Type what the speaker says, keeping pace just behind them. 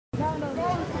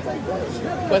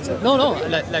But no,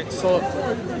 so.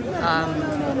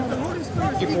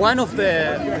 If one of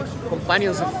the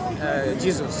companions of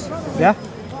Jesus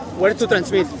were to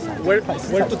transmit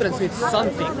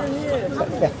something,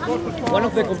 one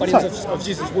of the companions of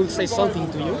Jesus will say something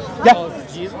to you about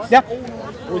Jesus.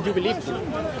 Would you believe him?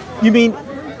 You mean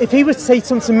if he would say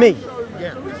something to me?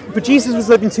 Yeah. But Jesus was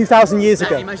living 2,000 years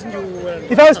ago. Imagine you were...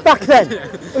 If I was back then,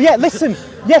 listen,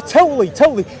 totally.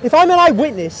 If I'm an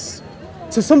eyewitness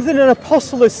to something an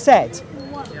apostle has said,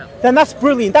 then that's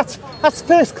brilliant. That's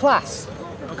first class.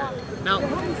 Okay. Now,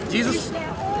 Jesus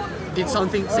did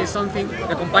something, say something.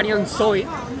 The companion saw it.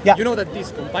 You know that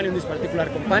this particular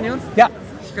companion, he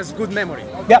has good memory.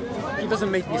 He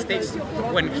doesn't make mistakes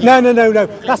when he... No.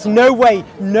 That's no way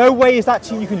is that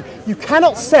you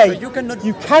cannot say... So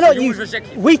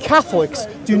we Catholics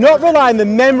do not rely on the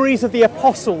memories of the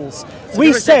apostles. So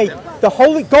we say the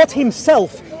Holy God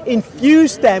himself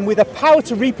infused them with a power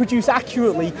to reproduce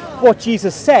accurately what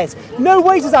Jesus says. No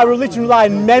way does our religion rely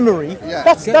on memory.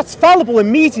 That's fallible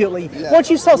immediately. Once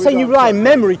you start saying you rely on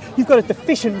memory, you've got a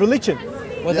deficient religion.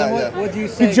 What do you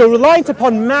say? You're reliant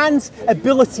upon man's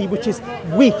ability, which is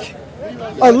weak,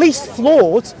 at least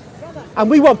flawed, and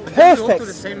we want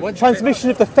perfect transmission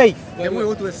of the faith. Then we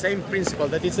go to the same principle,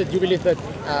 that is that you believe that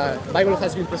Bible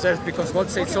has been preserved because God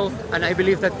said so, and I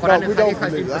believe that Quran and Hadith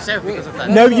has been preserved because of that.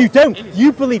 No, you don't.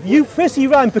 You believe, firstly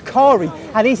rely on Bukhari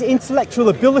and his intellectual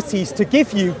abilities to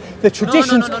give you the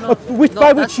traditions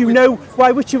by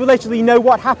which you allegedly know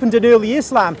what happened in early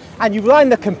Islam, and you rely on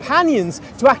the companions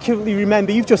to accurately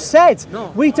remember. You've just said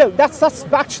we don't. That's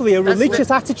actually a religious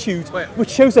attitude which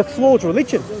shows a flawed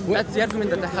religion. That's the argument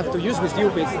that I have to use with you,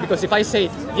 because if I say,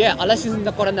 Allah says in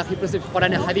the Quran that he preserved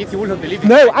Quran and Hadith, you will not believe it.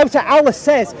 No, Allah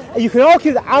says, you can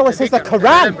argue that Allah says the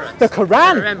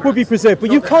Quran will be preserved,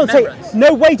 but you can't say,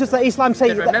 no way does Islam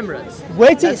say that.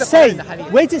 Where did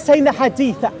it say in the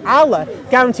Hadith that Allah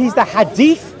guarantees the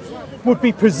Hadith would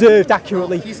be preserved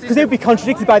accurately? Because it would be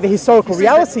contradicted by the historical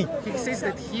reality. He says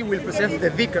that he will preserve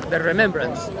the dhikr, the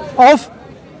remembrance of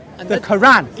the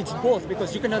Quran. It's both,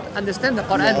 because you cannot understand the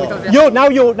Quran without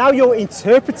the... Now you're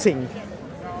interpreting.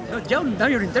 Now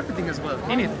you're interpreting as well,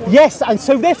 innit? Yes, and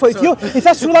so therefore, if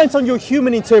that's reliant on your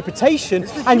human interpretation,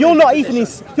 and you're not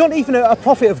even a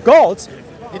prophet of God,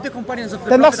 did the companions of the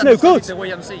then that's no good. The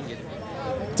way I'm saying it.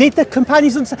 Did the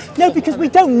companions understand? No, because we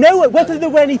don't know whether there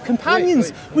were any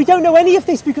companions. We don't know any of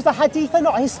this because the Hadith are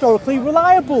not historically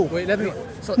reliable.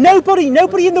 Nobody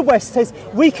in the West says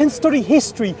we can study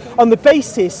history on the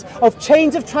basis of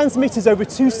chains of transmitters over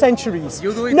 2 centuries.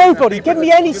 Nobody. Give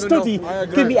me any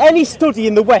study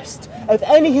in the West of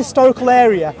any historical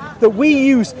area that we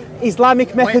use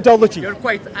Islamic methodology. You're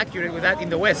quite accurate with that in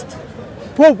the West.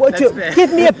 Well,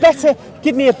 give me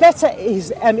a better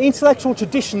intellectual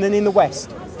tradition than in the West.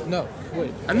 No,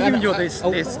 wait. I'm giving you this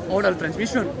oral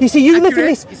transmission. You see, you're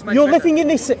living in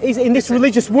this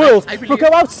religious world. But go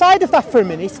outside of that for a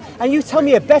minute, and you tell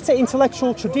me a better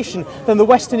intellectual tradition than the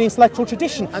Western intellectual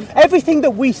tradition. Everything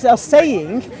that we are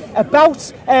saying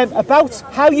about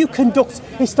how you conduct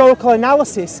historical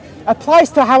analysis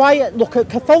applies to how I look at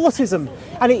Catholicism,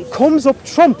 and it comes up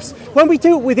trumps. When we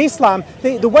do it with Islam,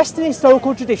 the Western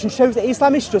historical tradition shows that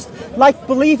Islam is just like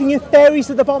believing in fairies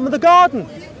at the bottom of the garden.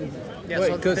 Yeah,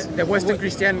 so the Western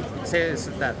Christian says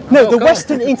that. No, the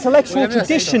Western intellectual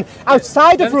tradition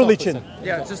outside of religion.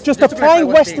 Yeah, just applying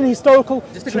Western historical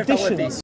traditions.